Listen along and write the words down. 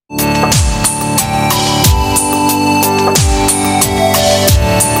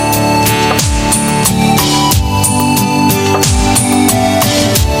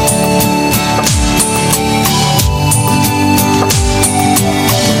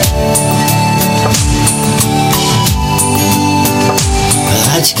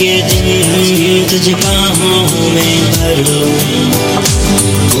के दिन तुझे बाहों में भर लूं,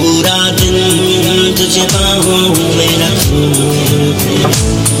 पूरा दिन तुझे बाहों में रखूं।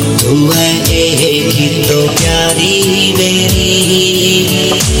 तू है एक ही तो प्यारी मेरी,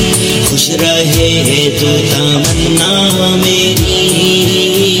 खुश रहे तू तमन्ना मेरी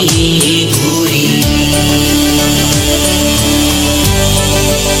पूरी।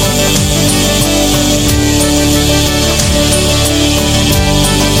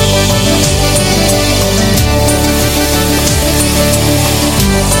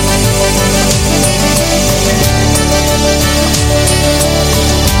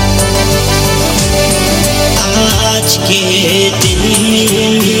 आज के दिन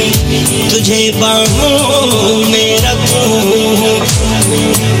तुझे बाहों में रखूं,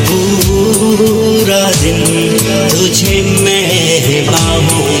 पूरा दिन तुझे मैं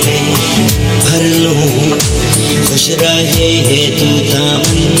बाहों में भर लूं। खुश रहे तू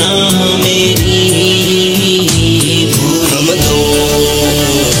तमन्ना मेरी हम दो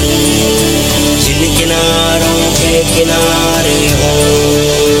जिन किनारों के किनारे हो,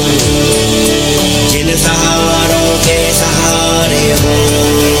 जिन सहारों के सहारे हो।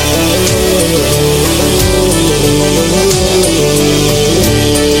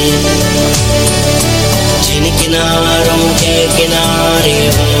 जिन किनारों के किनारे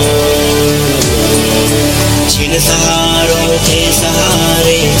हो, जिन सहारों के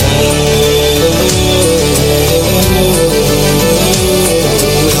सहारे हो।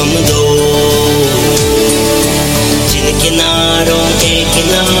 हम दो जिन किनारों के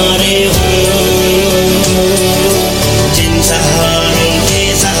किनारे हो, जिन सहारों के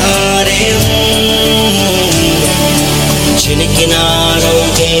सहारे हो। जिन किनारों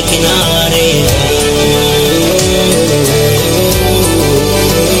के किनारे हो।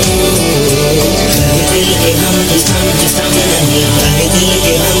 कहे दिल के हम जिसम जिसम नहीं, कहे दिल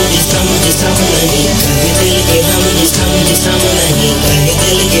के हम जिसम जिसम नहीं, कहे दिल के हम जिसम जिसम नहीं, कहे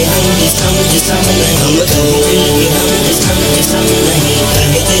दिल के हम जिसम जिसम नहीं। हम कहे दिल के हम जिसम जिसम नहीं,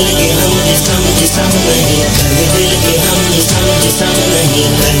 कहे दिल के हम जिसम जिसम नहीं, कहे दिल के हम जिसम जिसम नहीं,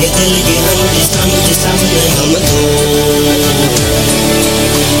 कहे दिल के हम जिसम जिसम नहीं। हम दो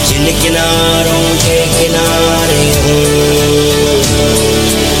जिन किनारों के किनारे हो,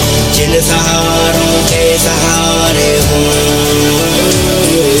 जिन सहारों के सहारे हो।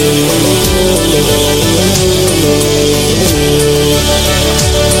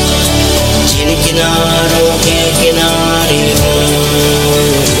 जिन किनारों के किनारे हो,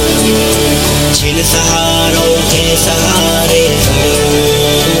 जिन सहारों के सहारे हो।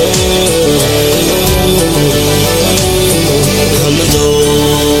 हम दो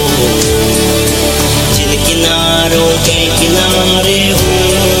जिन किनारों के किनारे हो,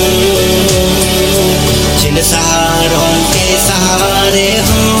 जिन सहारों के सहारे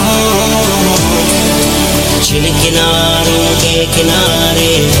हो। जिन किनारों के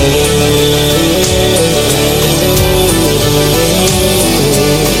किनारे हो।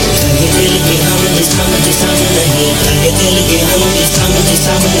 कहे दिल के हम जिसम जिसम नहीं, कहे दिल के हम जिसम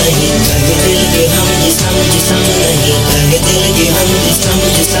जिसम नहीं, कहे दिल के हम जिसम जिसम नहीं, कहे दिल के हम जिसम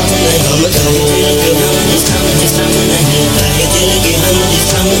जिसम नहीं। हम कहे दिल के हम जिसम जिसम नहीं, कहे दिल के हम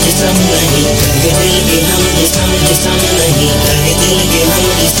जिसम जिसम नहीं, कहे दिल के हम जिसम जिसम नहीं, कहे दिल के हम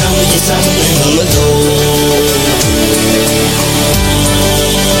जिसम जिसम नहीं। हम दो